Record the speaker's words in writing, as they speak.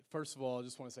First of all, I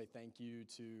just want to say thank you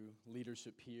to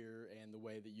leadership here and the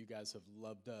way that you guys have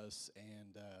loved us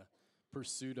and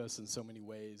pursued us in so many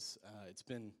ways. It's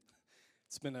been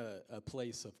a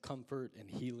place of comfort and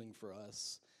healing for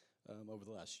us over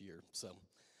the last year. So I'm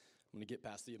going to get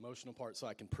past the emotional part so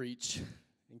I can preach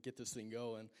and get this thing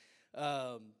going.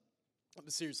 But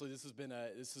seriously, this has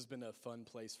been a fun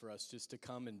place for us just to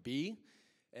come and be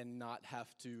and not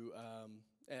have to.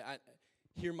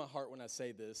 Hear my heart when I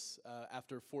say this.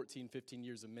 After 14, 15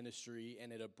 years of ministry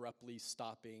and it abruptly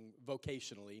stopping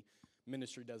vocationally,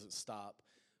 ministry doesn't stop.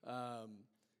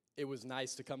 It was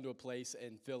nice to come to a place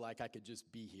and feel like I could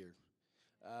just be here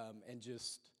and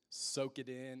just soak it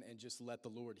in and just let the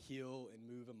Lord heal and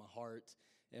move in my heart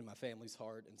and my family's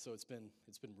heart. And so it's been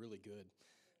really good.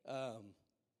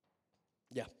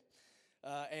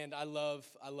 And I love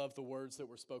the words that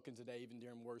were spoken today, even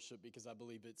during worship, because I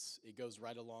believe it goes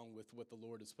right along with what the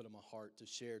Lord has put in my heart to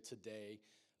share today,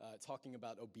 talking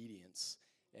about obedience.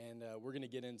 And we're going to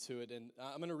get into it. And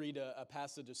I'm going to read a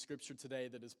passage of Scripture today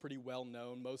that is pretty well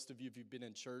known. Most of you, if you've been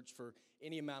in church for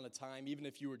any amount of time, even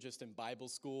if you were just in Bible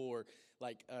school or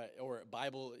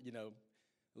Bible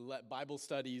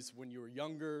studies when you were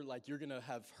younger, you're going to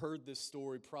have heard this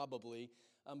story probably.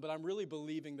 But I'm really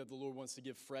believing that the Lord wants to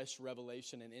give fresh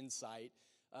revelation and insight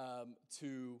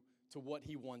to what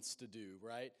He wants to do,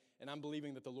 right? And I'm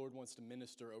believing that the Lord wants to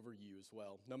minister over you as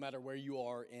well, no matter where you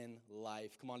are in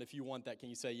life. Come on, if you want that, can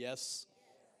you say yes?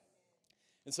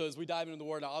 And so as we dive into the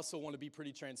Word, I also want to be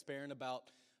pretty transparent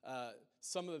about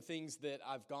some of the things that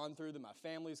I've gone through, that my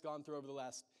family's gone through over the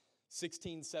last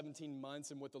 16, 17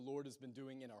 months, and what the Lord has been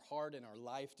doing in our heart and our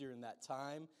life during that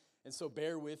time. And so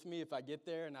bear with me if I get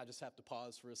there and I just have to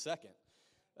pause for a second.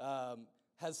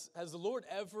 Has the Lord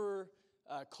ever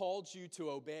called you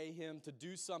to obey Him, to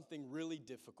do something really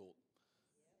difficult?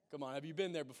 Come on, have you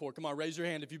been there before? Come on, raise your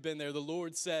hand if you've been there. The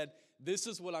Lord said, this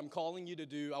is what I'm calling you to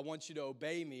do. I want you to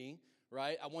obey me,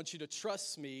 right? I want you to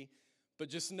trust me, but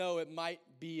just know it might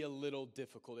be a little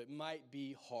difficult. It might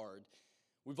be hard.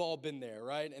 We've all been there,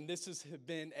 right? And this has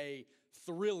been a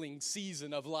thrilling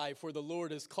season of life where the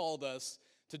Lord has called us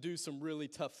to do some really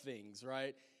tough things,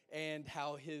 right? And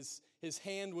how his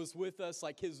hand was with us,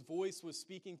 like His voice was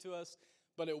speaking to us,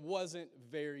 but it wasn't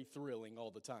very thrilling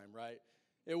all the time, right?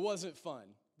 It wasn't fun.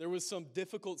 There was some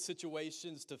difficult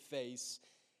situations to face,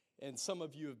 and some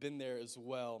of you have been there as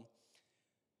well.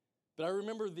 But I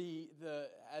remember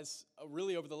as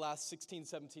really over the last 16,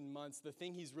 17 months, the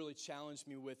thing He's really challenged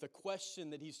me with, the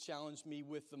question that He's challenged me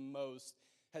with the most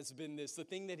has been this. The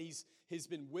thing that he's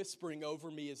been whispering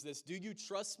over me is this: do you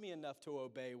trust me enough to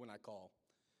obey when I call?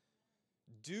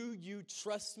 Do you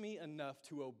trust me enough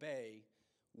to obey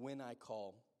when I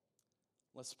call?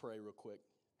 Let's pray real quick.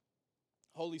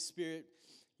 Holy Spirit,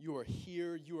 You are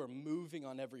here. You are moving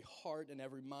on every heart and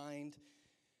every mind.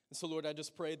 And so, Lord, I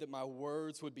just pray that my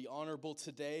words would be honorable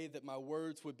today, that my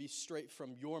words would be straight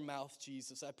from Your mouth,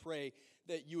 Jesus. I pray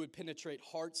that You would penetrate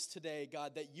hearts today,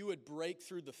 God, that You would break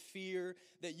through the fear,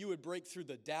 that You would break through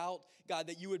the doubt, God,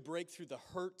 that You would break through the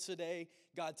hurt today,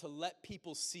 God, to let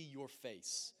people see Your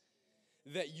face.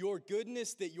 That Your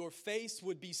goodness, that Your face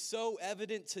would be so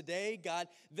evident today, God,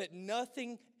 that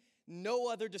no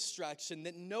other distraction,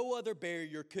 that no other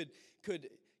barrier could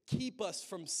keep us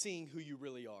from seeing who You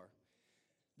really are.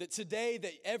 That today,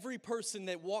 that every person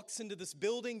that walks into this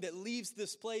building, that leaves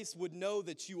this place, would know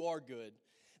that You are good,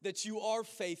 that You are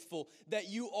faithful, that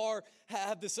You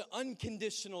have this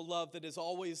unconditional love that is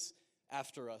always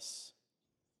after us.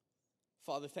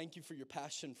 Father, thank You for Your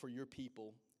passion for Your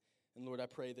people. And Lord, I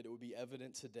pray that it would be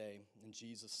evident today. In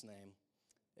Jesus' name,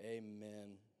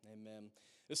 amen. Amen.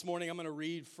 This morning, I'm going to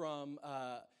read from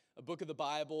a book of the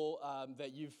Bible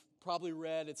that you've probably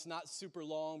read. It's not super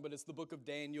long, but it's the book of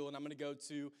Daniel, and I'm going to go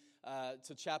to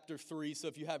chapter 3. So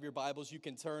if you have your Bibles, you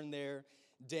can turn there.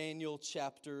 Daniel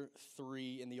chapter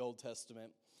 3 in the Old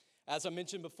Testament. As I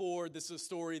mentioned before, this is a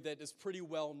story that is pretty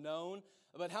well known.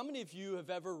 But how many of you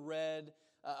have ever read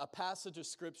a passage of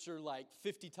Scripture like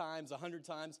 50 times, 100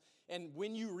 times, and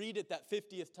when you read it that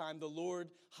 50th time, the Lord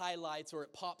highlights or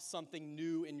it pops something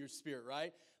new in your spirit,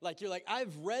 right? Like you're like,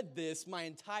 I've read this my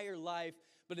entire life,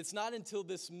 but it's not until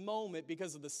this moment,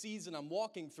 because of the season I'm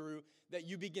walking through, that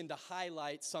you begin to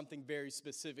highlight something very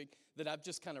specific that I've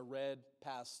just kind of read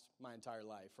past my entire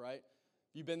life, right?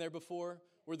 You've been there before,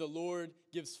 where the Lord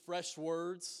gives fresh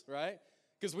words, right?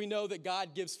 Because we know that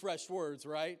God gives fresh words,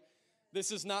 right?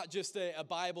 This is not just a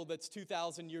Bible that's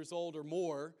 2,000 years old or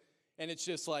more, and it's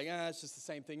just like, it's just the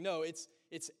same thing. No, it's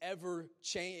ever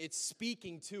changing. It's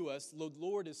speaking to us. The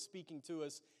Lord is speaking to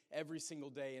us every single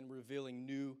day and revealing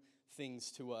new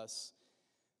things to us.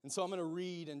 And so I'm going to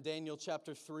read in Daniel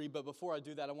chapter 3, but before I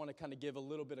do that, I want to kind of give a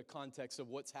little bit of context of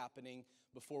what's happening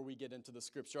before we get into the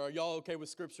scripture. Are y'all okay with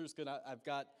scriptures? Because I've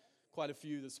got quite a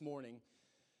few this morning.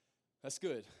 That's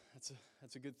good.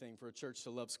 That's a good thing for a church to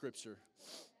love scripture.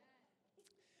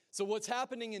 So what's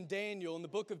happening in Daniel, in the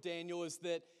book of Daniel, is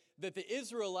that the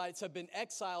Israelites have been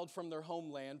exiled from their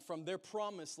homeland, from their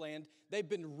promised land. They've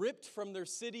been ripped from their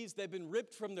cities. They've been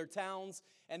ripped from their towns,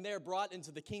 and they're brought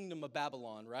into the kingdom of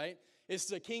Babylon, right?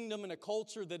 It's a kingdom and a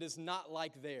culture that is not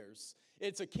like theirs.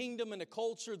 It's a kingdom and a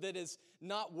culture that is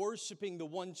not worshiping the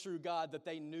one true God that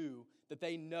they knew, that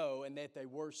they know, and that they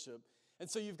worship. And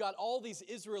so you've got all these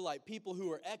Israelite people who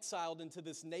are exiled into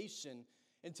this nation,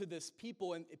 into this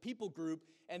people group,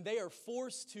 and they are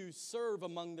forced to serve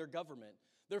among their government.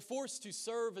 They're forced to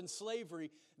serve in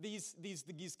slavery. These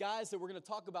guys that we're going to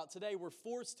talk about today were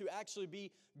forced to actually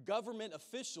be government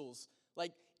officials.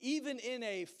 Like, even in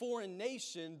a foreign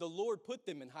nation, the Lord put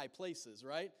them in high places,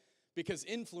 right? Because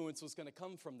influence was going to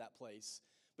come from that place.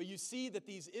 But you see that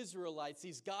these Israelites,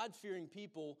 these God-fearing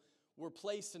people, were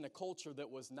placed in a culture that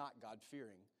was not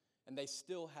God-fearing. And they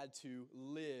still had to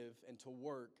live and to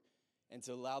work and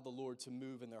to allow the Lord to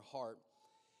move in their heart.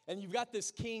 And you've got this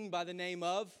king by the name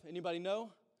of, anybody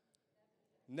know?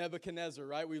 Nebuchadnezzar,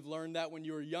 right? We've learned that when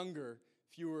you were younger,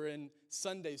 if you were in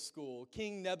Sunday school.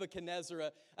 King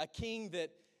Nebuchadnezzar, a king that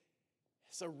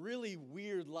it's a really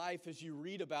weird life as you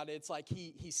read about it. It's like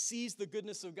he sees the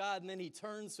goodness of God, and then he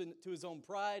turns to his own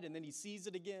pride, and then he sees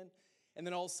it again. And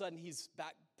then all of a sudden, he's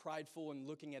back prideful and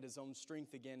looking at his own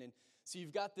strength again. And so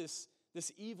you've got this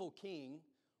evil king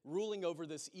ruling over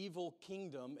this evil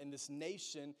kingdom and this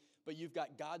nation, but you've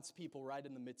got God's people right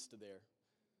in the midst of there.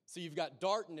 So you've got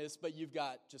darkness, but you've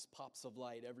got just pops of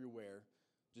light everywhere,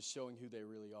 just showing who they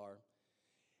really are.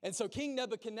 And so King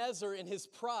Nebuchadnezzar, in his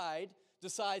pride,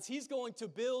 decides he's going to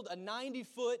build a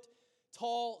 90-foot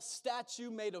tall statue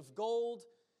made of gold,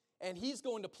 and he's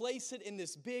going to place it in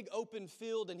this big open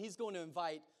field, and he's going to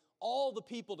invite all the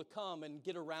people to come and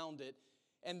get around it.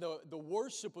 And the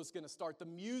worship was going to start, the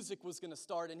music was going to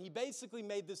start, and he basically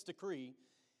made this decree.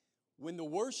 When the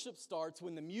worship starts,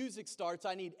 when the music starts,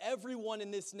 I need everyone in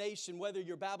this nation, whether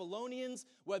you're Babylonians,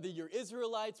 whether you're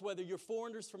Israelites, whether you're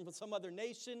foreigners from some other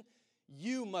nation,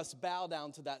 you must bow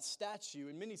down to that statue.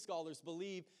 And many scholars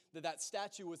believe that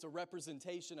statue was a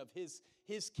representation of his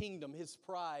kingdom, his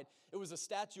pride. It was a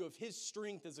statue of his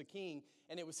strength as a king,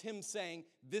 and it was him saying,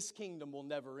 this kingdom will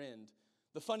never end.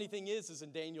 The funny thing is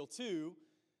in Daniel 2,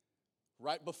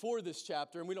 right before this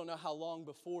chapter, and we don't know how long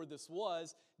before this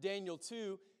was, Daniel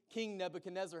 2, King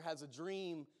Nebuchadnezzar has a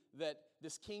dream that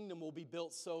this kingdom will be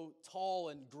built so tall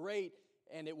and great,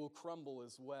 and it will crumble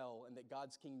as well, and that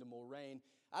God's kingdom will reign.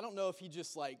 I don't know if he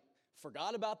just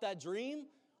forgot about that dream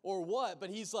or what, but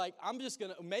he's like,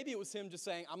 maybe it was him just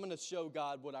saying, I'm going to show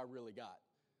God what I really got.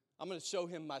 I'm going to show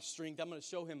him my strength. I'm going to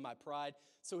show him my pride.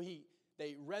 So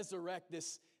they resurrect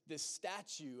this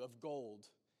statue of gold,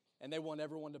 and they want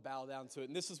everyone to bow down to it.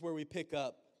 And this is where we pick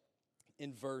up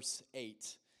in verse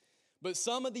 8. But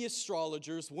some of the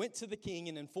astrologers went to the king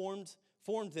and informed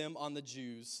them on the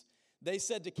Jews. They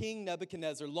said to King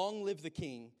Nebuchadnezzar, long live the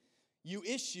king. You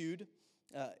issued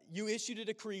a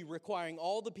decree requiring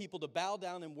all the people to bow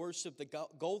down and worship the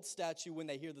gold statue when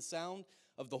they hear the sound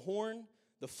of the horn,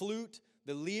 the flute,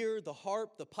 the lyre, the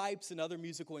harp, the pipes, and other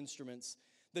musical instruments.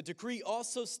 The decree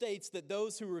also states that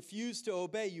those who refuse to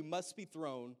obey you must be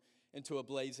thrown into a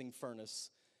blazing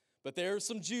furnace. But there are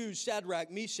some Jews,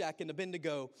 Shadrach, Meshach, and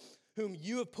Abednego, whom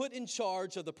you have put in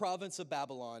charge of the province of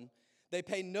Babylon. They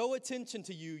pay no attention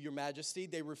to you, your majesty.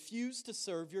 They refuse to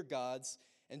serve your gods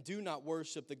and do not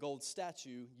worship the gold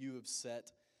statue you have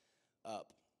set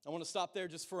up. I want to stop there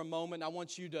just for a moment. I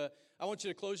want you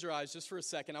to close your eyes just for a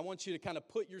second. I want you to kind of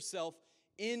put yourself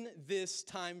in this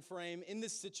time frame, in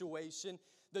this situation.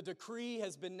 The decree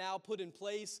has been now put in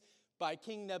place by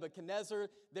King Nebuchadnezzar.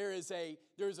 There is a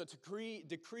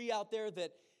decree out there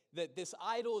that this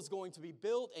idol is going to be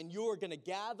built, and you're going to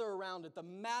gather around it. The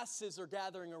masses are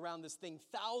gathering around this thing.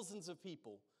 Thousands of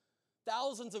people,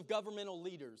 thousands of governmental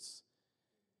leaders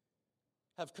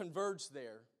have converged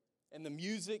there, and the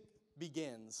music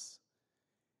begins.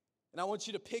 And I want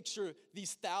you to picture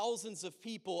these thousands of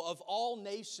people of all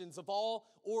nations, of all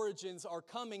origins are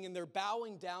coming, and they're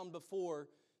bowing down before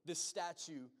this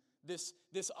statue, this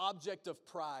object of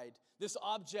pride, this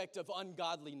object of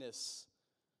ungodliness.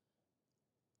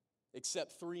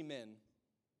 Except 3 men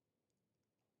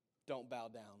don't bow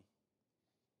down.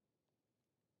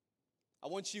 I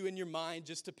want you in your mind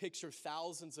just to picture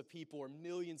thousands of people or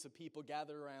millions of people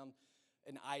gathered around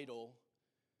an idol,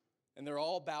 and they're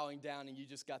all bowing down, and you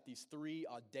just got these 3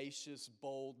 audacious,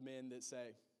 bold men that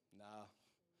say, nah,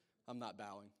 I'm not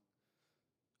bowing.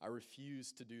 I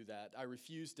refuse to do that. I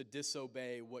refuse to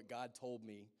disobey what God told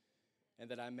me, and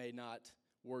that I may not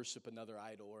worship another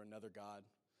idol or another god.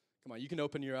 Come on, you can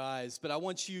open your eyes, but I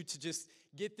want you to just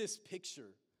get this picture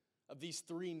of these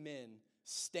three men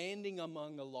standing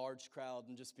among a large crowd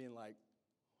and just being like,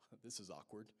 this is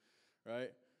awkward,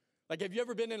 right? Like, have you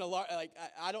ever been in a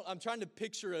I'm trying to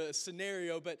picture a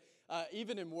scenario, but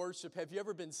even in worship, have you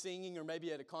ever been singing or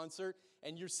maybe at a concert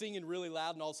and you're singing really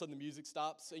loud and all of a sudden the music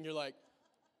stops and you're like,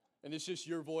 and it's just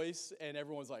your voice and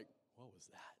everyone's like, what was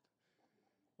that?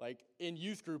 Like in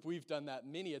youth group, we've done that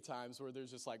many a times where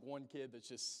there's just like one kid that's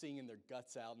just singing their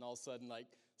guts out and all of a sudden like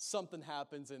something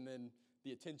happens and then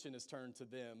the attention is turned to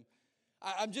them.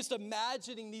 I'm just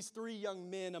imagining these three young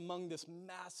men among this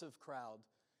massive crowd.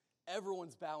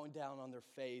 Everyone's bowing down on their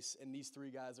face and these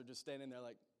three guys are just standing there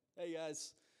like, hey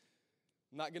guys,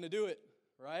 I'm not going to do it,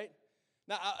 right?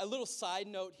 Now, a little side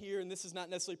note here, and this is not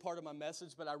necessarily part of my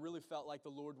message, but I really felt like the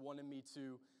Lord wanted me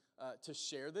to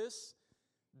share this.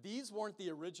 These weren't the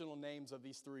original names of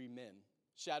these three men,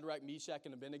 Shadrach, Meshach,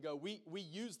 and Abednego. We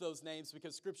use those names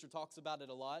because Scripture talks about it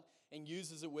a lot and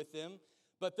uses it with them.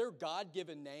 But their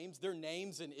God-given names, their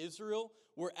names in Israel,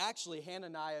 were actually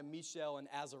Hananiah, Mishael, and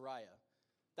Azariah.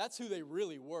 That's who they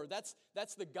really were. That's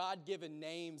the God-given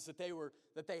names that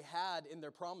they had in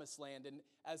their promised land, and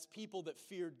as people that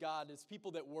feared God, as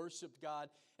people that worshiped God.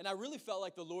 And I really felt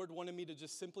like the Lord wanted me to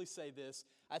just simply say this.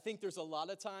 I think there's a lot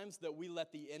of times that we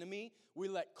let the enemy, we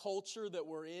let culture that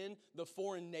we're in, the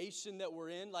foreign nation that we're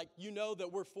in, like you know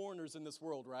that we're foreigners in this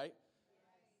world, right?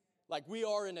 Like we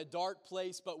are in a dark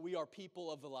place, but we are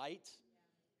people of the light.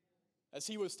 As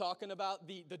he was talking about,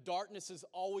 the darkness is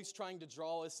always trying to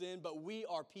draw us in, but we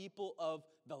are people of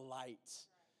the light.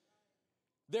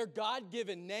 Their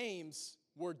God-given names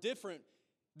were different.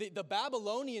 The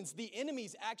Babylonians, the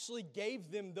enemies, actually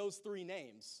gave them those three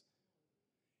names.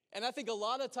 And I think a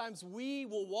lot of times we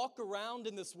will walk around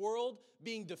in this world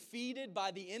being defeated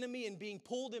by the enemy and being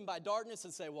pulled in by darkness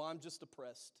and say, well, I'm just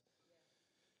depressed.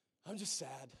 I'm just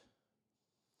sad.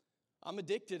 I'm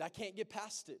addicted. I can't get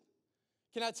past it.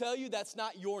 Can I tell you that's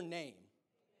not your name?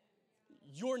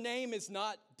 Your name is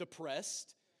not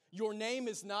depressed. Your name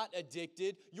is not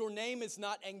addicted. Your name is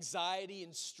not anxiety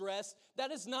and stress.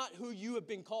 That is not who you have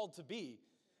been called to be.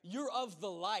 You're of the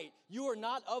light. You are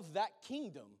not of that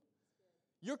kingdom.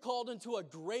 You're called into a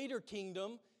greater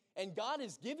kingdom, and God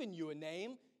has given you a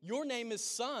name. Your name is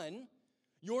son.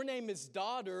 Your name is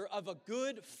daughter of a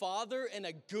good father and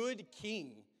a good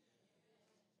king.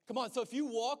 Come on, so if you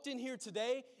walked in here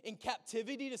today in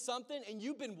captivity to something and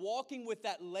you've been walking with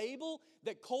that label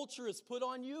that culture has put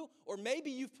on you, or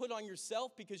maybe you've put on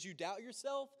yourself because you doubt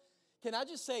yourself, can I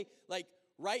just say, like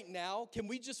right now, can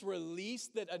we just release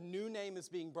that a new name is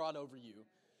being brought over you?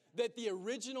 That the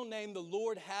original name the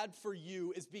Lord had for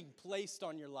you is being placed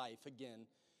on your life again.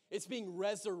 It's being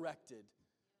resurrected.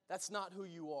 That's not who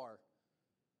you are.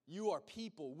 You are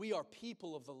people. We are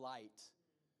people of the light.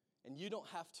 And you don't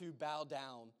have to bow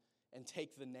down and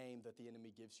take the name that the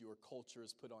enemy gives you or culture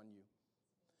has put on you,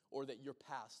 or that your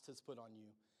past has put on you,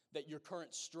 that your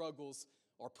current struggles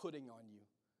are putting on you.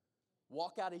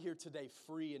 Walk out of here today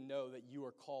free and know that you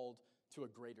are called to a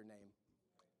greater name.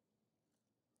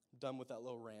 I'm done with that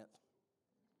little rant.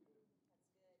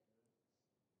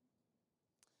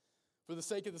 For the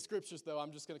sake of the scriptures, though,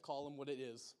 I'm just going to call them what it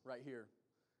is right here.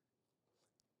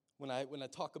 When I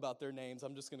talk about their names,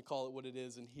 I'm just going to call it what it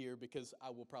is in here because I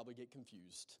will probably get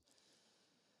confused.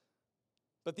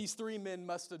 But these three men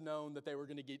must have known that they were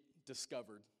going to get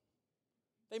discovered.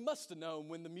 They must have known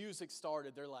when the music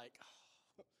started, they're like,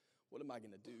 oh, what am I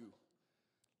going to do?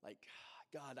 Like,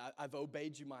 God, I've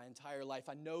obeyed you my entire life.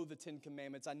 I know the 10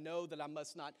 Commandments. I know that I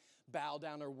must not bow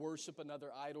down or worship another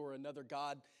idol or another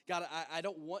God. God, I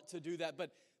don't want to do that,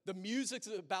 but the music's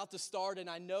about to start, and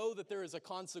I know that there is a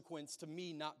consequence to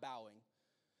me not bowing.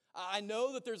 I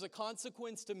know that there's a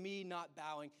consequence to me not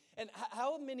bowing. And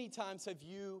how many times have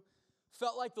you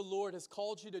felt like the Lord has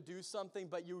called you to do something,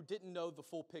 but you didn't know the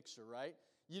full picture, right?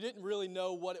 You didn't really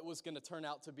know what it was going to turn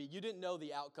out to be. You didn't know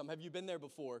the outcome. Have you been there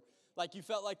before? Like you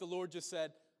felt like the Lord just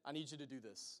said, I need you to do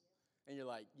this. And you're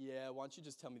like, yeah, why don't you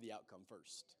just tell me the outcome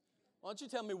first? Why don't you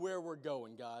tell me where we're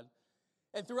going, God?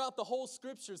 And throughout the whole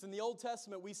scriptures in the Old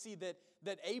Testament, we see that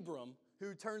Abram,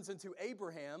 who turns into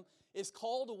Abraham, is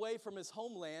called away from his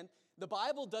homeland. The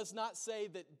Bible does not say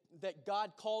that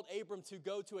God called Abram to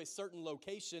go to a certain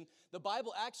location. The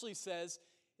Bible actually says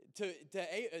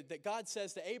that God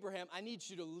says to Abraham, I need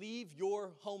you to leave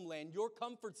your homeland, your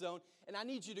comfort zone, and I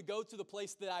need you to go to the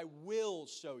place that I will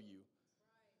show you.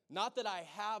 Not that I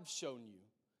have shown you.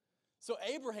 So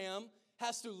Abraham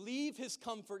has to leave his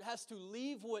comfort, has to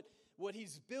leave what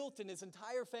he's built in his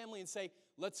entire family and say,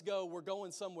 let's go, we're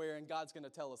going somewhere, and God's going to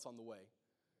tell us on the way.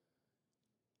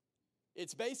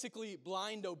 It's basically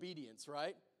blind obedience,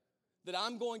 right? That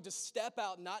I'm going to step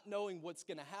out not knowing what's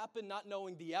going to happen, not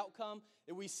knowing the outcome.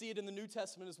 And we see it in the New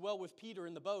Testament as well with Peter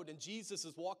in the boat. And Jesus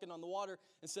is walking on the water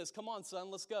and says, come on, son,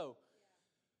 let's go.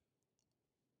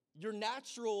 Your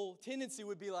natural tendency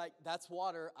would be like, that's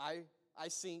water, I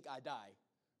sink, I die,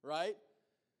 right?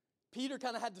 Peter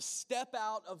kind of had to step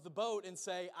out of the boat and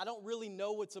say, I don't really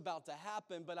know what's about to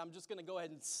happen, but I'm just going to go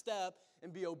ahead and step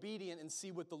and be obedient and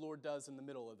see what the Lord does in the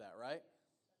middle of that, right?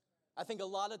 I think a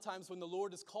lot of times when the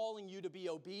Lord is calling you to be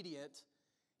obedient,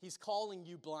 he's calling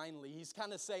you blindly. He's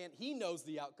kind of saying, he knows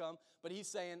the outcome, but he's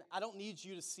saying, I don't need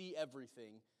you to see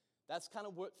everything. That's kind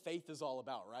of what faith is all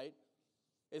about, right?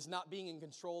 It's not being in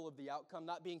control of the outcome,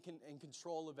 not being in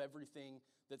control of everything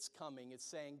that's coming. It's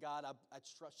saying, God, I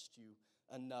trust you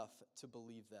enough to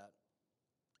believe that.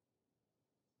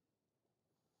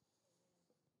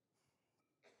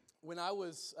 When I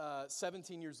was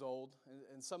 17 years old,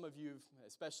 and some of you,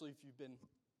 especially if you've been, what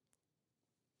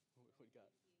we got?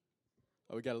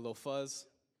 Oh, we got a little fuzz.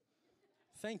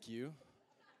 Thank you.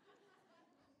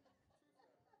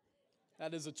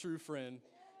 That is a true friend.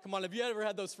 Come on, have you ever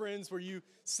had those friends where you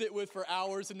sit with for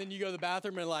hours and then you go to the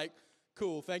bathroom and like,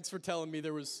 cool, thanks for telling me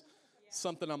there was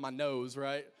something on my nose,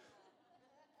 right?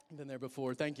 Been there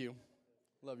before. Thank you.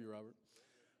 Love you, Robert.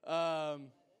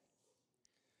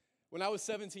 When I was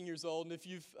 17 years old, and if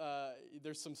you've,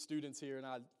 there's some students here, and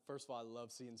first of all, I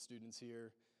love seeing students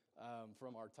here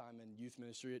from our time in youth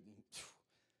ministry.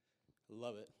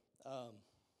 Love it.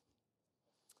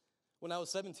 When I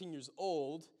was 17 years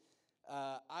old,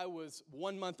 I was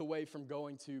 1 month away from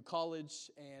going to college,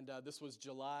 and this was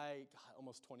July, God,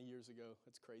 almost 20 years ago.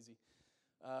 That's crazy.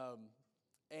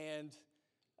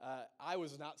 I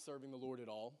was not serving the Lord at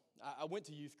all. I went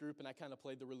to youth group, and I kind of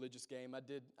played the religious game. I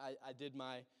did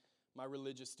my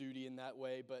religious duty in that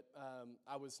way, but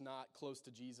I was not close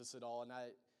to Jesus at all, and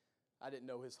I didn't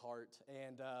know his heart.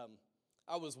 And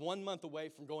I was 1 month away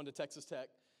from going to Texas Tech,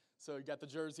 so you got the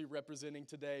jersey representing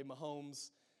today,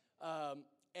 Mahomes.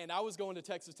 And I was going to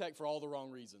Texas Tech for all the wrong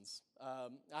reasons.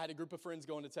 I had a group of friends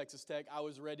going to Texas Tech. I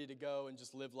was ready to go and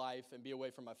just live life and be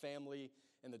away from my family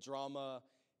and the drama,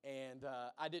 and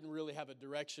I didn't really have a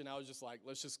direction. I was just like,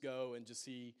 let's just go and just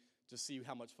see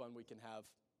how much fun we can have.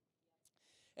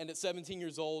 And at 17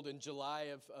 years old, in July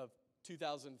of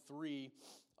 2003,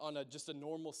 on just a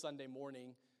normal Sunday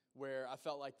morning where I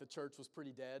felt like the church was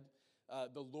pretty dead,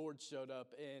 the Lord showed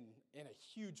up in a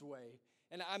huge way.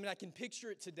 And I mean, I can picture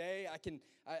it today.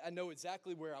 I know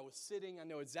exactly where I was sitting. I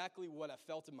know exactly what I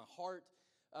felt in my heart.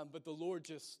 But the Lord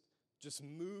just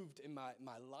moved in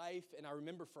my life. And I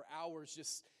remember for hours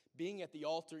just being at the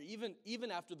altar.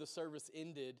 Even after the service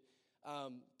ended,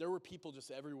 there were people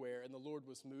just everywhere, and the Lord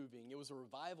was moving. It was a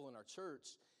revival in our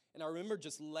church. And I remember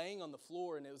just laying on the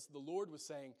floor, and the Lord was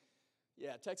saying,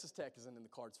 yeah, Texas Tech isn't in the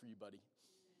cards for you, buddy.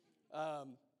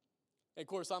 And of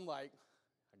course, I'm like,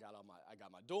 I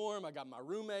got my dorm, I got my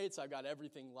roommates, I got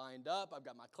everything lined up, I've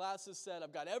got my classes set,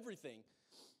 I've got everything.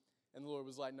 And the Lord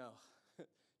was like, no,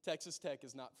 Texas Tech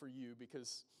is not for you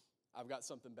because I've got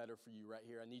something better for you right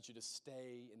here. I need you to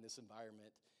stay in this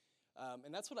environment.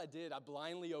 And that's what I did. I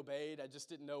blindly obeyed. I just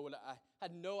didn't know I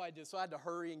had no idea. So I had to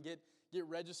hurry and get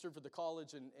registered for the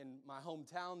college in my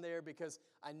hometown there because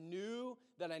I knew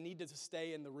that I needed to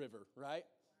stay in the river, right?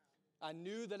 I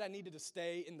knew that I needed to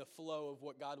stay in the flow of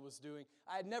what God was doing.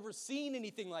 I had never seen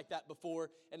anything like that before,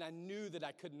 and I knew that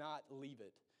I could not leave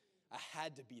it. I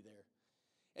had to be there.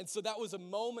 And so that was a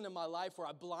moment in my life where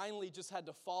I blindly just had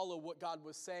to follow what God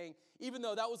was saying, even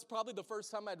though that was probably the first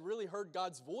time I'd really heard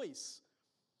God's voice.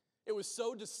 It was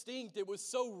so distinct. It was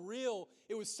so real.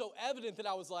 It was so evident that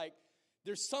I was like,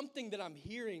 there's something that I'm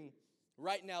hearing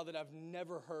right now that I've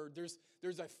never heard.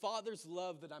 There's a father's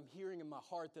love that I'm hearing in my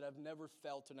heart that I've never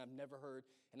felt and I've never heard,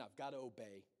 and I've got to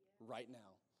obey right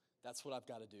now. That's what I've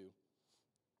got to do.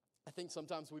 I think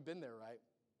sometimes we've been there, right?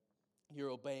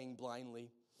 You're obeying blindly.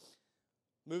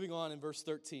 Moving on in verse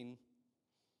 13.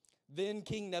 Then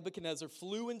King Nebuchadnezzar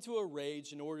flew into a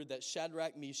rage and ordered that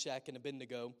Shadrach, Meshach, and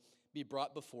Abednego be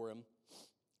brought before him.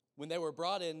 When they were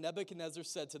brought in, Nebuchadnezzar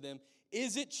said to them,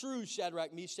 "Is it true,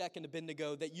 Shadrach, Meshach, and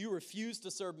Abednego, that you refuse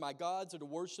to serve my gods or to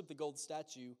worship the gold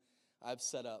statue I have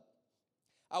set up?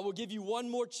 I will give you one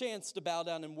more chance to bow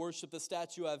down and worship the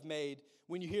statue I've made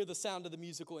when you hear the sound of the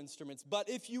musical instruments. But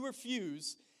if you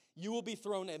refuse, you will be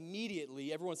thrown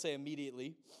immediately," everyone say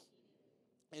immediately,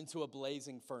 "into a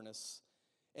blazing furnace.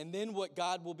 And then what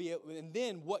God will be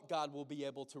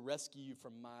able to rescue you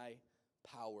from my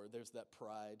power." There's that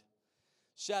pride.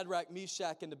 Shadrach,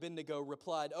 Meshach, and Abednego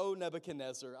replied, "O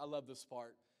Nebuchadnezzar," I love this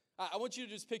part. I want you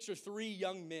to just picture three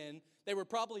young men. They were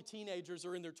probably teenagers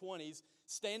or in their 20s,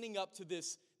 standing up to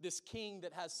this king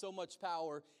that has so much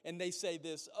power, and they say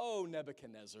this, "O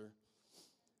Nebuchadnezzar,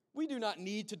 we do not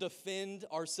need to defend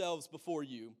ourselves before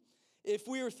you. If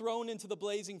we are thrown into the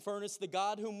blazing furnace, the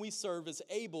God whom we serve is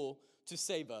able to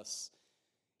save us.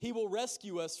 He will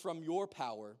rescue us from your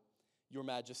power, your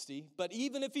majesty. But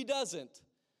even if he doesn't,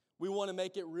 we want to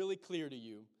make it really clear to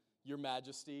you, your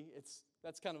majesty."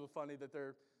 That's kind of funny that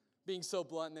they're being so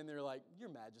blunt and then they're like, "Your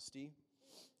majesty.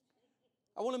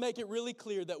 I want to make it really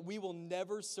clear that we will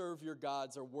never serve your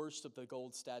gods or worship the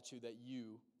gold statue that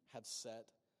you have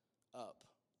set up."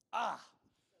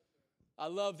 I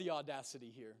love the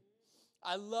audacity here.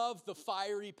 I love the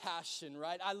fiery passion,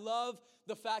 right? I love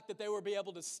the fact that they would be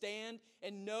able to stand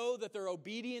and know that their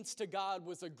obedience to God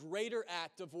was a greater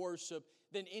act of worship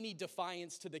than any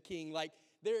defiance to the king. Like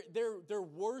their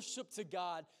worship to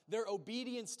God, their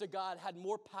obedience to God had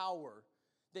more power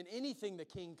than anything the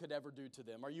king could ever do to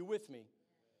them. Are you with me?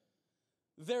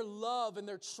 Their love and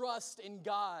their trust in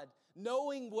God,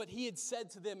 knowing what he had said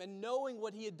to them and knowing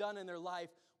what he had done in their life,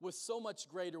 was so much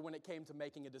greater when it came to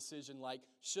making a decision like,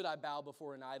 should I bow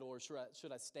before an idol or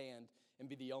should I stand and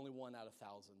be the only one out of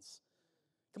thousands?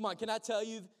 Come on, can I tell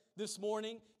you this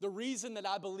morning, the reason that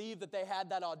I believe that they had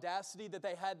that audacity, that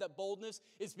they had that boldness,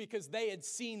 is because they had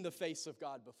seen the face of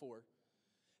God before.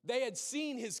 They had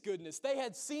seen his goodness. They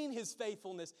had seen his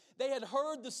faithfulness. They had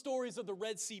heard the stories of the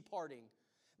Red Sea parting.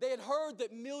 They had heard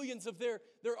that millions of their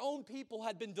own people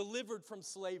had been delivered from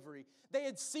slavery. They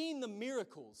had seen the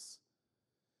miracles.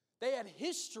 They had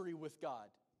history with God.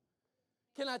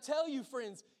 Can I tell you,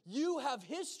 friends, you have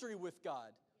history with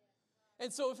God.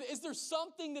 And so is there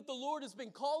something that the Lord has been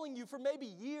calling you for maybe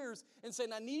years and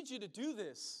saying, I need you to do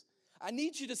this. I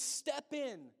need you to step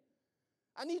in.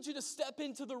 I need you to step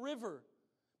into the river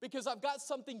because I've got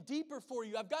something deeper for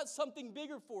you. I've got something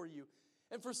bigger for you.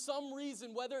 And for some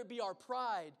reason, whether it be our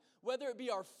pride, whether it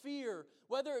be our fear,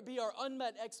 whether it be our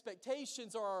unmet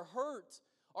expectations or our hurt,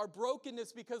 our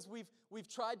brokenness because we've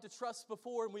tried to trust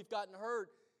before and we've gotten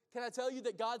hurt, can I tell you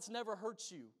that God's never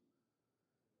hurt you?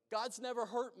 God's never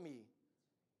hurt me.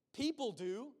 People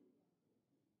do.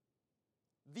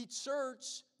 The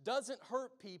church doesn't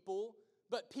hurt people,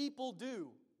 but people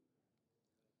do.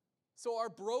 So our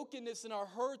brokenness and our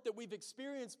hurt that we've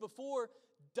experienced before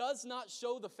does not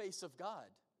show the face of God.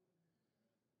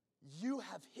 You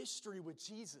have history with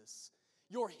Jesus.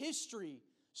 Your history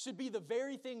should be the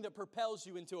very thing that propels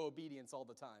you into obedience all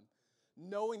the time.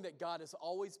 Knowing that God has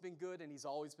always been good and he's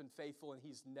always been faithful and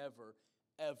he's never,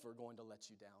 ever going to let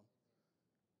you down.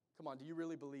 Come on, do you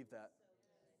really believe that?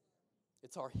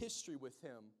 It's our history with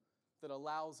him that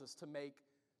allows us to make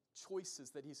choices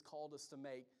that he's called us to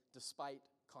make despite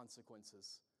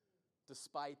consequences,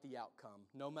 despite the outcome,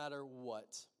 no matter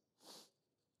what.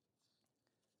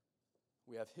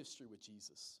 We have history with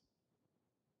Jesus.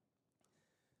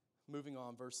 Moving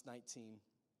on, verse 19.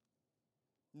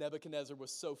 Nebuchadnezzar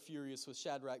was so furious with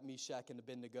Shadrach, Meshach, and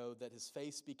Abednego that his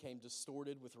face became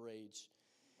distorted with rage.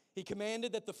 He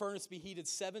commanded that the furnace be heated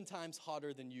 7 times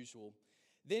hotter than usual.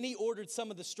 Then he ordered some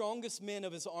of the strongest men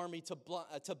of his army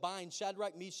to bind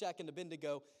Shadrach, Meshach, and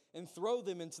Abednego and throw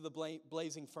them into the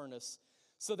blazing furnace.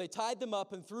 So they tied them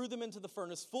up and threw them into the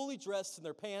furnace, fully dressed in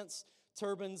their pants,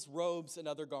 turbans, robes, and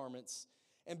other garments.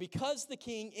 And because the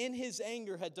king, in his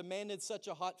anger, had demanded such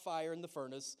a hot fire in the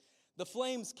furnace, the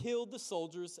flames killed the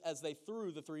soldiers as they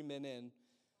threw the 3 men in.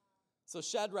 So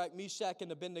Shadrach, Meshach,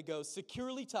 and Abednego,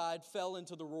 securely tied, fell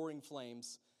into the roaring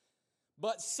flames.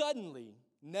 But suddenly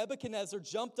Nebuchadnezzar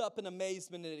jumped up in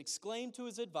amazement and exclaimed to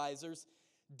his advisors,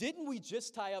 "Didn't we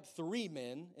just tie up 3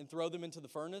 men and throw them into the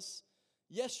furnace?"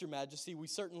 "Yes, your majesty, we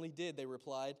certainly did," they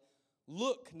replied.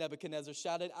 "Look," Nebuchadnezzar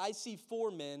shouted, "I see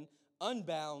 4 men,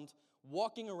 unbound,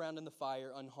 walking around in the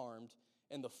fire unharmed,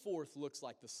 and the 4th looks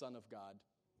like the Son of God."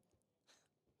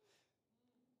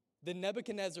 Then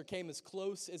Nebuchadnezzar came as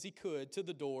close as he could to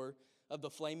the door of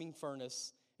the flaming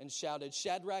furnace and shouted,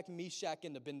 "Shadrach, Meshach,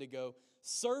 and Abednego,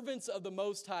 servants of the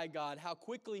Most High God." How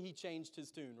quickly he changed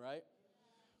his tune, right?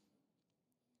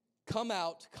 "Come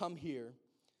out, come here."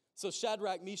 So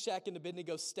Shadrach, Meshach, and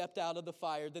Abednego stepped out of the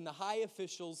fire. Then the high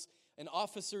officials and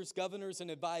officers, governors, and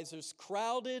advisors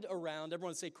crowded around.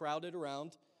 Everyone say crowded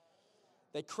around.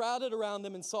 They crowded around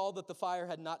them and saw that the fire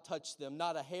had not touched them.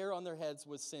 Not a hair on their heads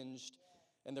was singed,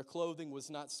 and their clothing was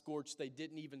not scorched. They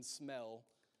didn't even smell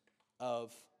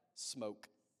of smoke.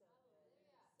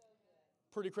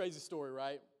 Pretty crazy story,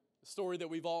 right? A story that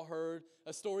we've all heard,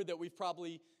 a story that we've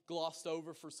probably glossed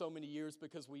over for so many years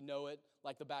because we know it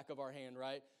like the back of our hand,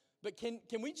 right? But can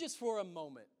we just for a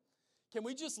moment, can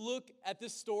we just look at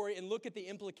this story and look at the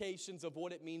implications of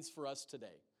what it means for us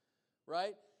today,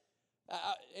 right?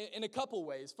 In a couple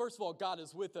ways. First of all, God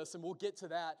is with us, and we'll get to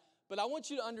that. But I want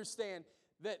you to understand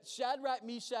that Shadrach,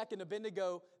 Meshach, and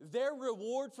Abednego, their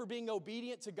reward for being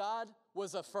obedient to God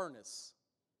was a furnace.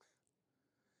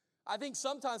 I think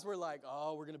sometimes we're like,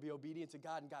 oh, we're going to be obedient to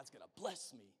God, and God's going to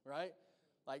bless me, right?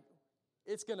 Like,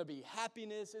 it's going to be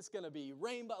happiness. It's going to be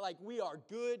rainbow. Like, we are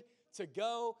good to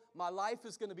go. My life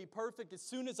is going to be perfect. As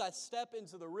soon as I step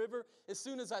into the river, as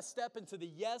soon as I step into the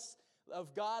yes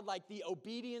of God, like the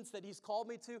obedience that He's called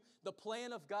me to, the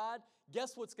plan of God,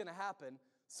 guess what's going to happen?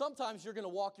 Sometimes you're going to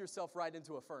walk yourself right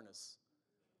into a furnace.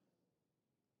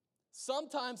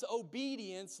 Sometimes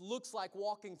obedience looks like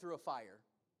walking through a fire.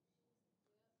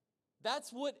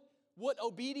 That's what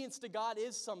obedience to God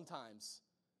is sometimes.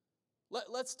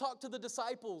 Let's talk to the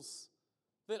disciples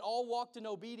that all walked in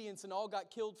obedience and all got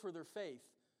killed for their faith.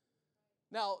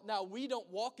 Now we don't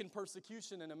walk in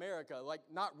persecution in America, like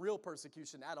not real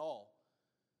persecution at all.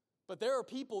 But there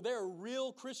are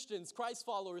real Christians, Christ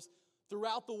followers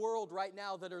throughout the world right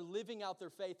now that are living out their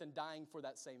faith and dying for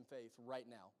that same faith right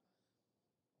now.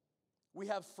 We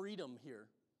have freedom here.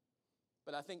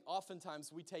 But I think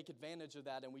oftentimes we take advantage of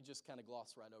that and we just kind of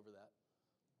gloss right over that.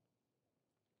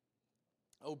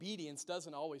 Obedience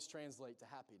doesn't always translate to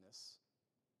happiness.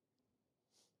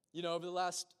 You know, over the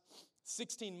last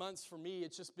 16 months for me,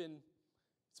 it's been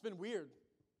weird.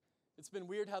 It's been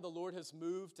weird how the Lord has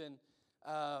moved and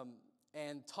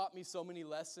taught me so many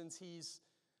lessons. He's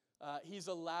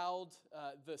allowed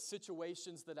the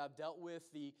situations that I've dealt with,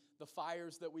 the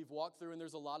fires that we've walked through, and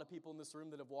there's a lot of people in this room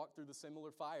that have walked through the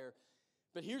similar fire.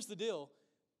 But here's the deal.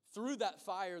 Through that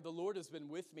fire, the Lord has been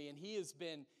with me, and He's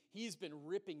been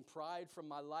ripping pride from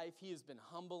my life. He has been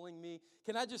humbling me.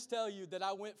 Can I just tell you that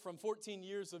I went from 14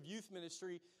 years of youth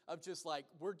ministry of just like,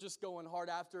 we're just going hard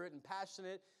after it and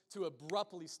passionate, to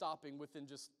abruptly stopping within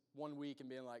just 1 week and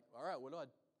being like, all right, what do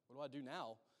I do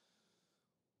now?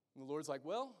 And the Lord's like,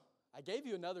 well, I gave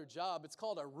you another job. It's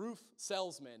called a roof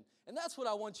salesman, and that's what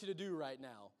I want you to do right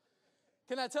now.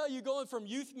 Can I tell you, going from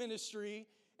youth ministry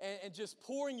and just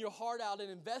pouring your heart out and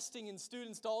investing in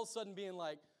students to all of a sudden being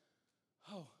like,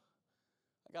 oh,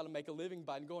 I got to make a living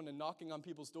by going and knocking on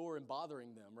people's door and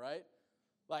bothering them, right?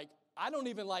 Like, I don't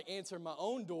even like answering my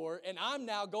own door, and I'm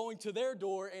now going to their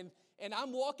door, and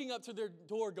I'm walking up to their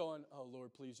door going, oh,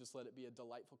 Lord, please just let it be a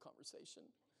delightful conversation.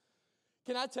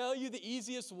 Can I tell you the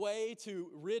easiest way to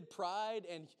rid pride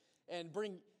and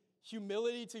bring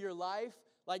humility to your life?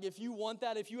 Like, if you want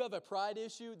that, if you have a pride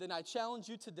issue, then I challenge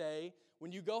you today,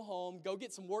 when you go home, go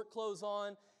get some work clothes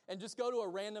on and just go to a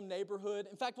random neighborhood.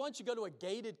 In fact, why don't you go to a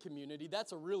gated community?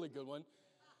 That's a really good one.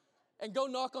 And go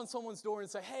knock on someone's door and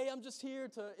say, hey, I'm just here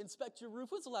to inspect your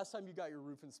roof. When's the last time you got your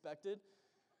roof inspected?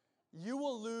 You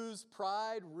will lose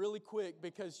pride really quick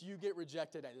because you get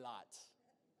rejected a lot.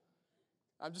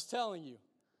 I'm just telling you.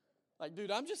 Like,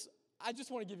 dude, I just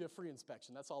want to give you a free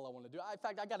inspection. That's all I want to do. In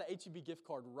fact, I got an H-E-B gift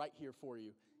card right here for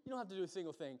you. You don't have to do a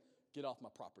single thing. Get off my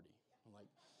property. I'm like,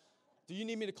 do you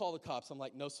need me to call the cops? I'm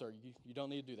like, no, sir, you don't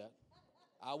need to do that.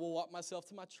 I will walk myself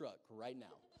to my truck right now.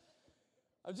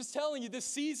 I'm just telling you, this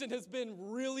season has been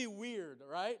really weird,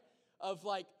 right? Of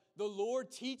like the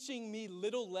Lord teaching me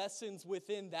little lessons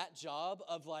within that job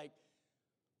of like,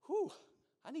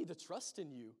 I need to trust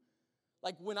in you.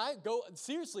 Like when I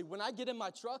get in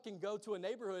my truck and go to a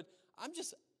neighborhood, I'm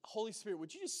just, Holy Spirit,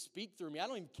 would you just speak through me? I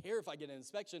don't even care if I get an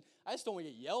inspection. I just don't want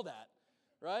to get yelled at,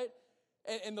 right?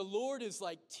 And the Lord is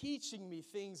like teaching me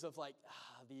things of like,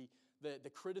 the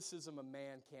criticism of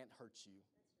man can't hurt you.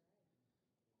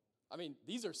 I mean,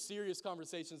 these are serious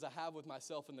conversations I have with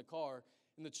myself in the car.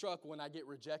 In the truck, when I get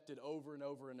rejected over and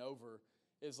over and over,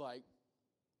 is like,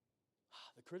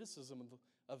 the criticism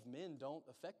of men don't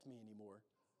affect me anymore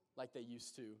like they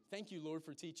used to. Thank you, Lord,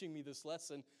 for teaching me this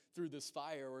lesson through this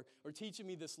fire or teaching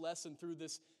me this lesson through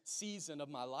this season of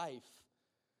my life.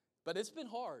 But it's been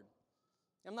hard.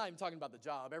 I'm not even talking about the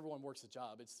job. Everyone works a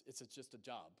job. It's just a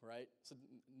job, right? So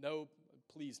no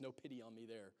pity on me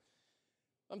there.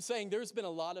 I'm saying there's been a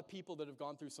lot of people that have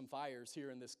gone through some fires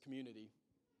here in this community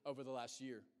over the last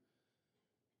year.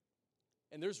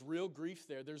 And there's real grief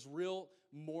there. There's real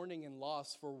mourning and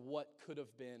loss for what could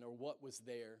have been or what was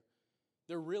there.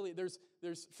 There's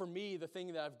for me, the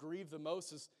thing that I've grieved the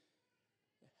most is,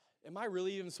 am I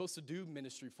really even supposed to do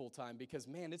ministry full time? Because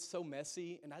man, it's so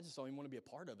messy and I just don't even want to be a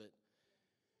part of it.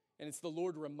 And it's the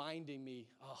Lord reminding me,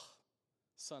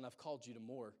 son, I've called you to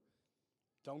more.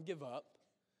 Don't give up.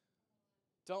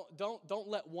 Don't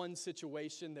let one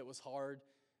situation that was hard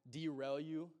derail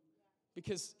you.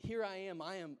 Because here I am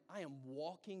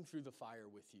walking through the fire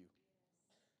with you.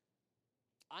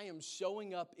 I am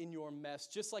showing up in your mess,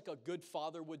 just like a good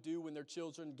father would do when their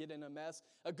children get in a mess.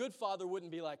 A good father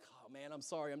wouldn't be like, oh man, I'm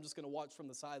sorry, I'm just going to watch from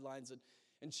the sidelines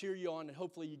and cheer you on, and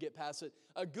hopefully you get past it.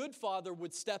 A good father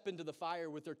would step into the fire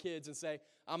with their kids and say,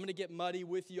 I'm going to get muddy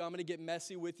with you, I'm going to get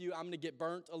messy with you, I'm going to get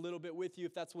burnt a little bit with you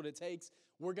if that's what it takes.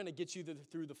 We're going to get you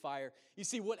through the fire. You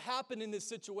see, what happened in this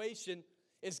situation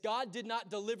is God did not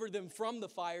deliver them from the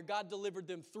fire, God delivered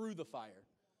them through the fire.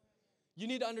 You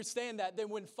need to understand that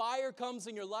when fire comes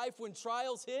in your life, when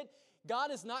trials hit, God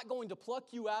is not going to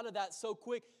pluck you out of that so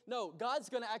quick. No, God's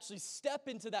going to actually step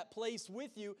into that place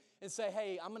with you and say,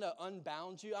 hey, I'm going to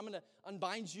unbound you. I'm going to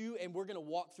unbind you, and we're going to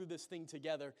walk through this thing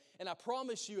together. And I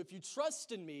promise you, if you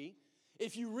trust in me,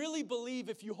 if you really believe,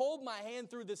 if you hold my hand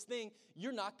through this thing,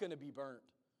 you're not going to be burnt.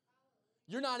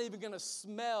 You're not even going to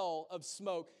smell of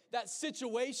smoke. That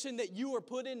situation that you were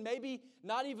put in, maybe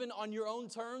not even on your own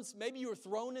terms, maybe you were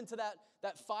thrown into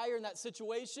that fire in that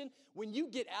situation. When you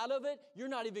get out of it, you're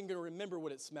not even going to remember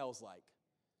what it smells like.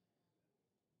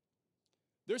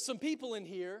 There's some people in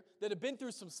here that have been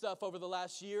through some stuff over the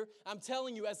last year. I'm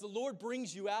telling you, as the Lord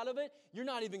brings you out of it, you're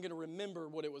not even going to remember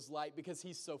what it was like because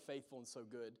He's so faithful and so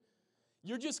good.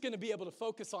 You're just going to be able to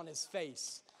focus on His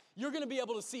face. You're going to be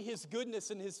able to see His goodness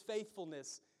and His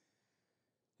faithfulness.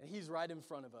 And He's right in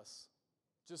front of us,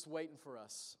 just waiting for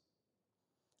us.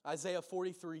 Isaiah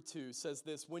 43:2 says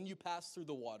this, when you pass through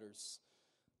the waters,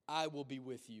 I will be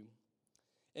with you.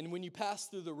 And when you pass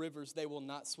through the rivers, they will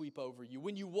not sweep over you.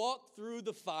 When you walk through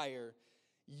the fire,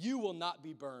 you will not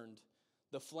be burned.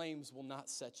 The flames will not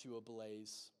set you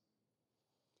ablaze.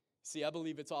 See, I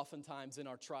believe it's oftentimes in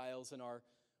our trials, in our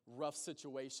rough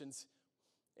situations,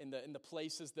 in the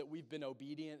places that we've been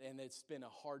obedient and it's been a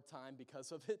hard time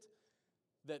because of it,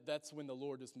 that's when the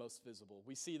Lord is most visible.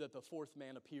 We see that the fourth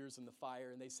man appears in the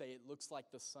fire and they say it looks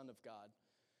like the Son of God.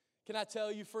 Can I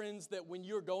tell you, friends, that when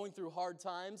you're going through hard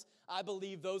times, I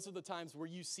believe those are the times where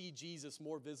you see Jesus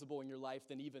more visible in your life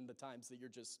than even the times that you're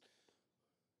just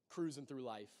cruising through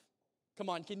life. Come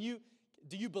on, do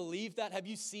you believe that? Have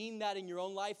you seen that in your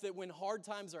own life, that when hard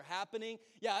times are happening,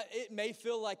 yeah, it may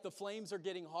feel like the flames are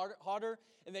getting hotter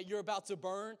and that you're about to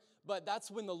burn, but that's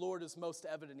when the Lord is most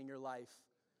evident in your life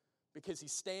because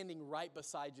He's standing right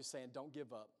beside you saying, don't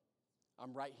give up.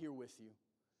 I'm right here with you.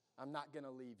 I'm not going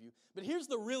to leave you. But here's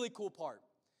the really cool part.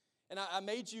 And I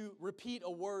made you repeat a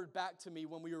word back to me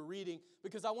when we were reading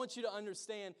because I want you to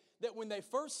understand that when they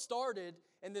first started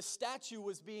and this statue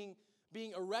was being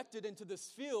erected into this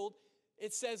field,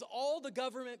 it says all the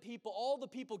government people, all the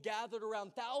people gathered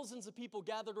around, thousands of people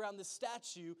gathered around this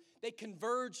statue. They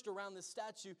converged around this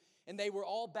statue and they were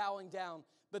all bowing down.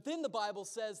 But then the Bible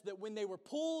says that when they were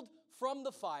pulled from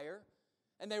the fire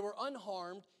and they were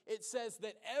unharmed, it says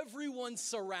that everyone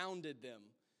surrounded them.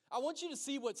 I want you to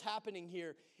see what's happening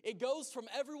here. It goes from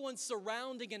everyone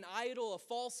surrounding an idol, a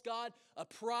false god, a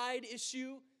pride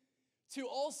issue, to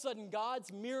all of a sudden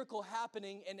God's miracle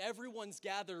happening and everyone's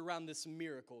gathered around this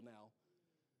miracle now.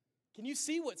 Can you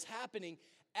see what's happening?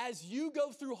 As you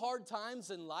go through hard times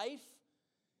in life,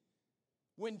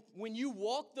 when you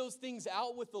walk those things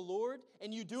out with the Lord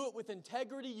and you do it with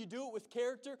integrity, you do it with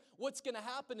character, what's going to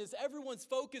happen is everyone's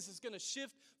focus is going to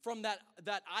shift from that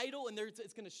idol and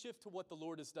it's going to shift to what the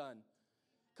Lord has done.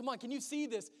 Come on, can you see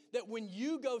this? That when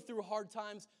you go through hard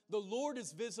times, the Lord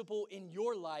is visible in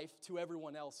your life to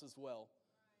everyone else as well.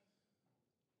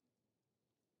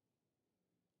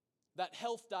 That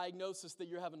health diagnosis that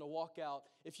you're having to walk out,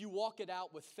 if you walk it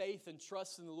out with faith and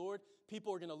trust in the Lord,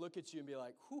 people are going to look at you and be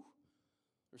like, whew,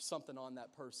 there's something on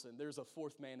that person. There's a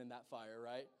fourth man in that fire,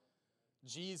 right?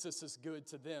 Jesus is good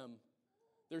to them.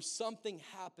 There's something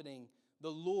happening.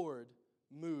 The Lord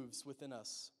moves within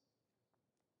us.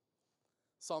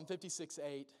 Psalm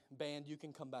 56:8, band, you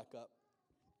can come back up.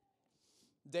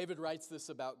 David writes this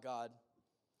about God.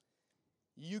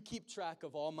 You keep track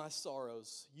of all my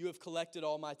sorrows. You have collected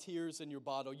all my tears in your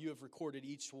bottle. You have recorded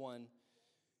each one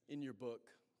in your book.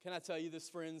 Can I tell you this,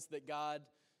 friends, that God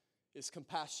is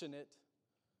compassionate.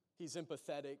 He's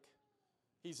empathetic.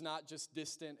 He's not just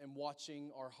distant and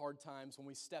watching our hard times when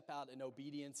we step out in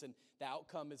obedience and the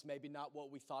outcome is maybe not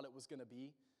what we thought it was going to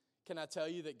be. Can I tell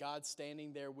you that God's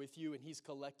standing there with you and He's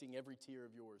collecting every tear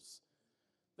of yours?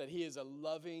 That He is a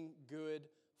loving, good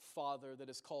Father that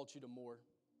has called you to more.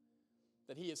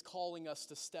 That He is calling us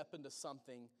to step into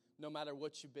something no matter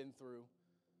what you've been through.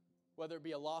 Whether it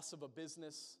be a loss of a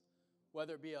business,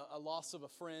 whether it be a loss of a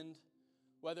friend,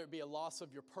 whether it be a loss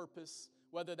of your purpose,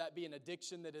 whether that be an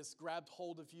addiction that has grabbed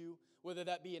hold of you, whether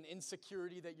that be an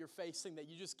insecurity that you're facing that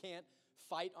you just can't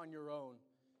fight on your own.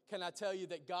 Can I tell you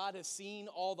that God has seen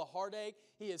all the heartache?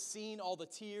 He has seen all the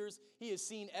tears. He has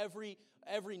seen every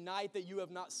night that you have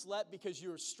not slept because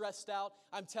you are stressed out.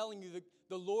 I'm telling you,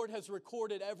 the Lord has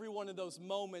recorded every one of those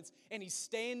moments, and He's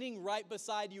standing right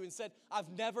beside you and said, I've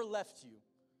never left you.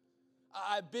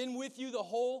 I've been with you the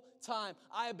whole time.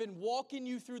 I have been walking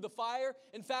you through the fire.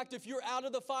 In fact, if you're out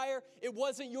of the fire, it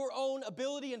wasn't your own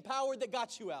ability and power that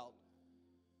got you out.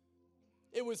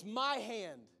 It was my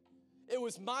hand. It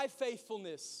was my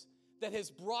faithfulness that has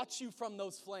brought you from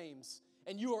those flames,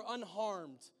 and you are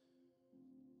unharmed.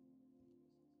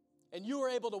 And you were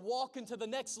able to walk into the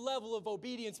next level of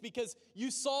obedience because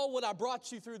you saw what I brought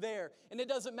you through there. And it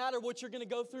doesn't matter what you're going to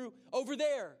go through over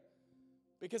there,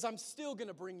 because I'm still going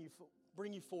to bring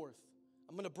you forth.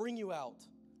 I'm going to bring you out.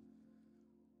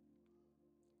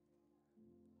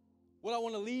 What I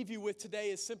want to leave you with today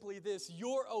is simply this.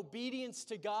 Your obedience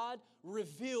to God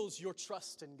reveals your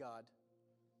trust in God.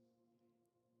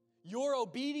 Your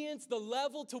obedience, the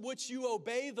level to which you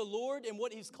obey the Lord and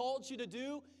what He's called you to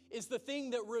do, is the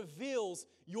thing that reveals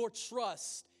your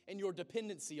trust and your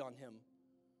dependency on Him.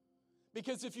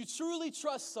 Because if you truly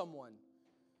trust someone,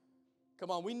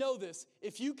 come on, we know this.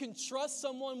 If you can trust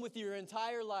someone with your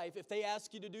entire life, if they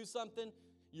ask you to do something,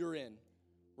 you're in,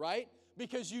 right?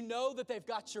 Because you know that they've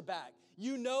got your back.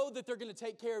 You know that they're going to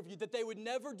take care of you, that they would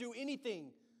never do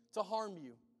anything to harm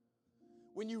you.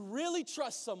 When you really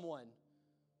trust someone,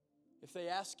 if they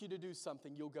ask you to do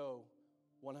something, you'll go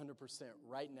 100%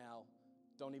 right now.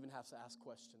 Don't even have to ask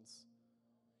questions.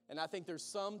 And I think there's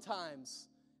some times,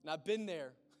 and I've been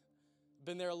there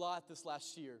a lot this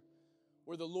last year,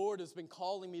 where the Lord has been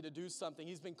calling me to do something.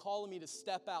 He's been calling me to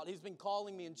step out. He's been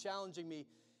calling me and challenging me.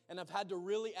 And I've had to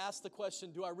really ask the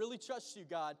question, do I really trust you,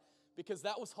 God? Because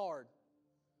that was hard.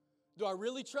 Do I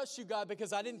really trust you, God?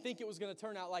 Because I didn't think it was going to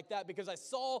turn out like that. Because I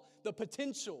saw the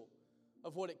potential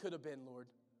of what it could have been, Lord.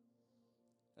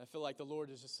 And I feel like the Lord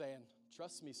is just saying,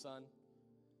 trust me, son.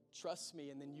 Trust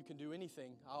me, and then you can do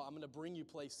anything. I'm going to bring you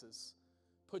places.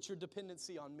 Put your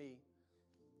dependency on me.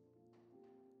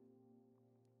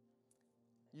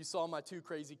 You saw my two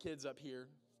crazy kids up here,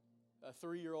 a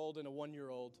 3-year-old and a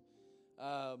 1-year-old.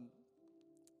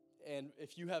 And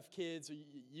if you have kids,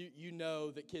 you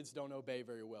know that kids don't obey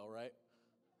very well, right?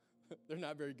 They're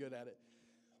not very good at it.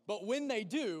 But when they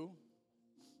do,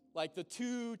 like the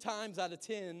 2 times out of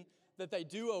 10 that they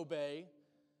do obey,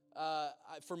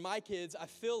 for my kids, I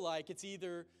feel like it's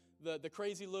either the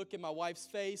crazy look in my wife's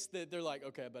face that they're like,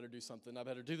 okay, I better do something. I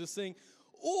better do this thing.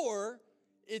 Or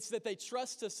it's that they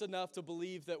trust us enough to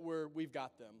believe that we've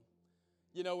got them.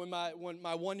 You know, when my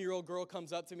 1-year-old girl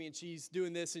comes up to me and she's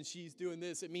doing this and she's doing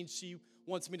this, it means she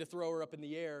wants me to throw her up in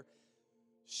the air.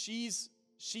 She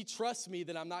trusts me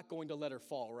that I'm not going to let her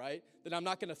fall, right? That I'm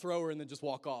not going to throw her and then just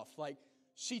walk off. Like,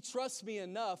 she trusts me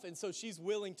enough, and so she's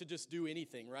willing to just do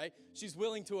anything, right? She's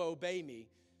willing to obey me.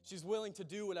 She's willing to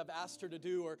do what I've asked her to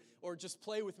do or just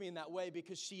play with me in that way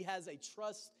because she has a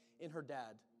trust in her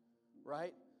dad,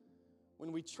 right?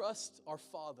 When we trust our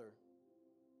Father,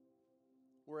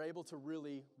 we're able to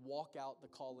really walk out the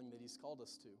calling that He's called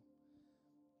us to.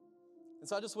 And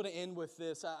so I just want to end with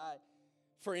this.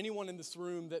 For anyone in this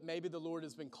room that maybe the Lord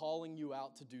has been calling you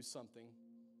out to do something,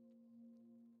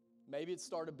 maybe it's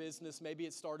start a business, maybe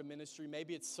it's start a ministry,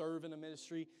 maybe it's serve in a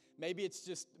ministry, maybe it's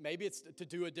to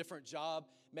do a different job,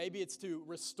 maybe it's to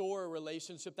restore a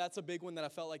relationship. That's a big one that I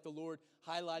felt like the Lord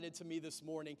highlighted to me this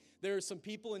morning. There are some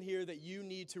people in here that you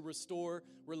need to restore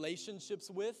relationships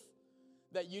with,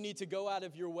 that you need to go out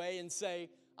of your way and say,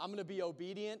 I'm going to be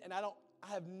obedient, and I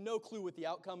have no clue what the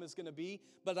outcome is going to be,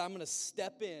 but I'm going to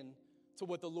step in to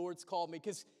what the Lord's called me.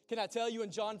 Because can I tell you,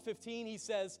 in John 15, He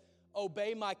says,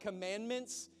 obey my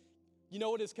commandments. You know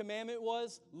what His commandment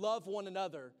was? Love one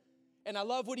another. And I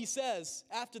love what He says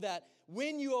after that.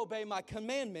 When you obey my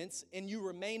commandments and you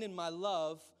remain in my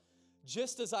love,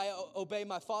 just as I obey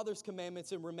my Father's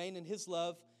commandments and remain in His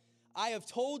love, I have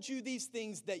told you these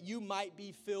things that you might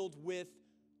be filled with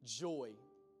joy.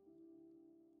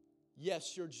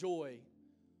 Yes, your joy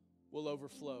will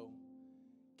overflow.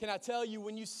 Can I tell you,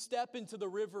 when you step into the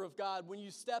river of God, when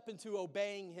you step into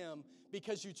obeying Him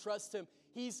because you trust Him,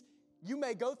 you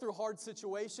may go through hard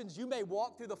situations, you may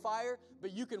walk through the fire,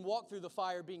 but you can walk through the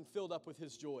fire being filled up with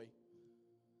His joy.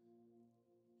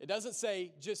 It doesn't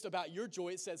say just about your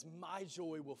joy, it says, my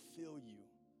joy will fill you.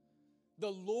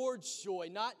 The Lord's joy,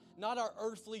 not our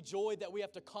earthly joy that we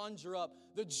have to conjure up.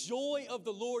 The joy of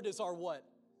the Lord is our what?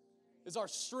 Is our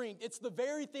strength. It's the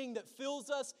very thing that fills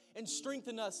us and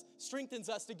strengthens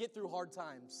us to get through hard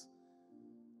times.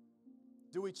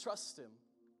 Do we trust Him?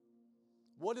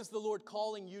 What is the Lord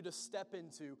calling you to step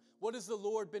into? What has the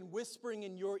Lord been whispering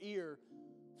in your ear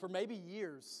for maybe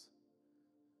years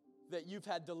that you've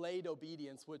had delayed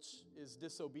obedience, which is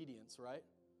disobedience, right?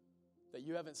 That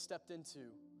you haven't stepped into.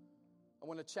 I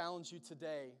want to challenge you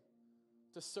today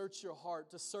to search your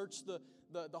heart, to search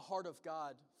the heart of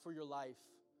God for your life.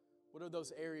 What are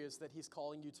those areas that He's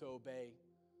calling you to obey?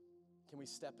 Can we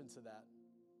step into that?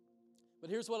 But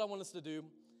here's what I want us to do.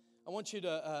 I want you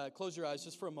to close your eyes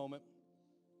just for a moment.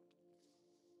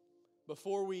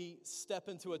 Before we step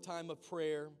into a time of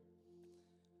prayer,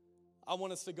 I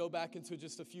want us to go back into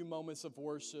just a few moments of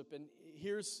worship. And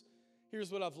here's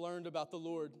what I've learned about the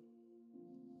Lord,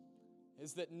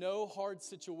 is that no hard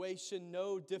situation,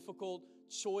 no difficult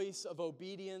choice of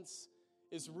obedience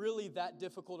is really that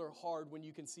difficult or hard when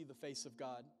you can see the face of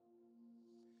God.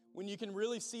 When you can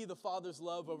really see the Father's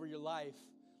love over your life,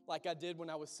 like I did when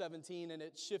I was 17, and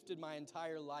it shifted my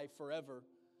entire life forever.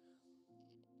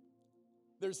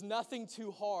 There's nothing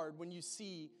too hard when you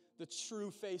see the true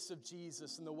face of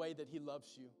Jesus and the way that He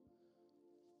loves you.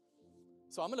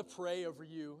 So I'm going to pray over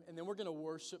you, and then we're going to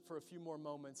worship for a few more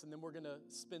moments, and then we're going to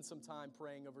spend some time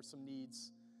praying over some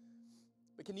needs.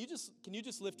 But can you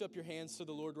just lift up your hands to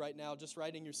the Lord right now, just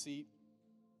right in your seat?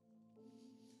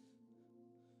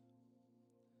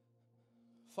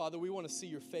 Father, we want to see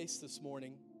your face this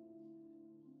morning.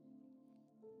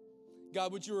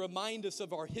 God, would you remind us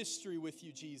of our history with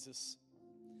you, Jesus?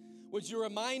 Would you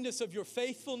remind us of your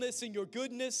faithfulness and your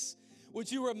goodness? Would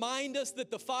you remind us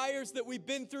that the fires that we've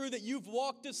been through, that you've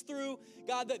walked us through,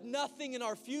 God, that nothing in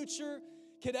our future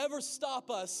could ever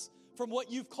stop us from what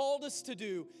you've called us to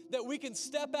do, that we can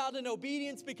step out in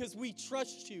obedience because we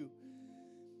trust you.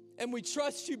 And we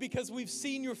trust you because we've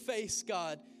seen your face,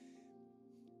 God.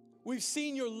 We've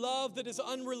seen your love that is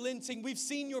unrelenting. We've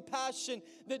seen your passion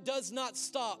that does not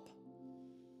stop.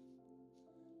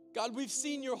 God, we've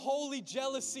seen your holy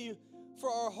jealousy for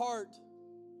our heart.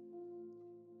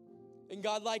 And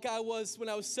God, like I was when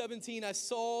I was 17, I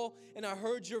saw and I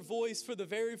heard your voice for the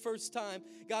very first time.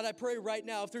 God, I pray right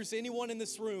now, if there's anyone in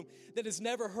this room that has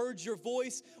never heard your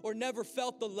voice or never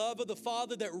felt the love of the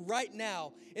Father, that right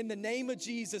now, in the name of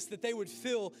Jesus, that they would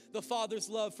feel the Father's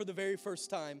love for the very first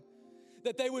time.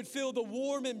 That they would feel the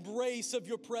warm embrace of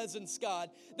your presence, God.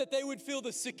 That they would feel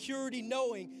the security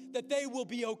knowing that they will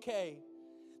be okay.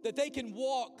 That they can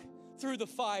walk through the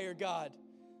fire, God,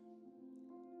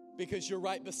 because you're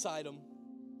right beside them.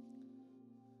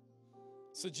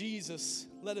 So Jesus,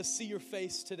 let us see your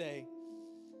face today.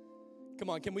 Come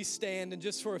on, can we stand and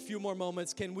just for a few more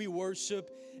moments, can we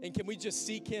worship and can we just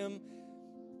seek Him?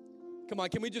 Come on,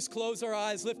 can we just close our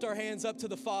eyes, lift our hands up to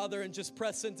the Father and just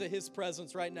press into His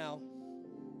presence right now?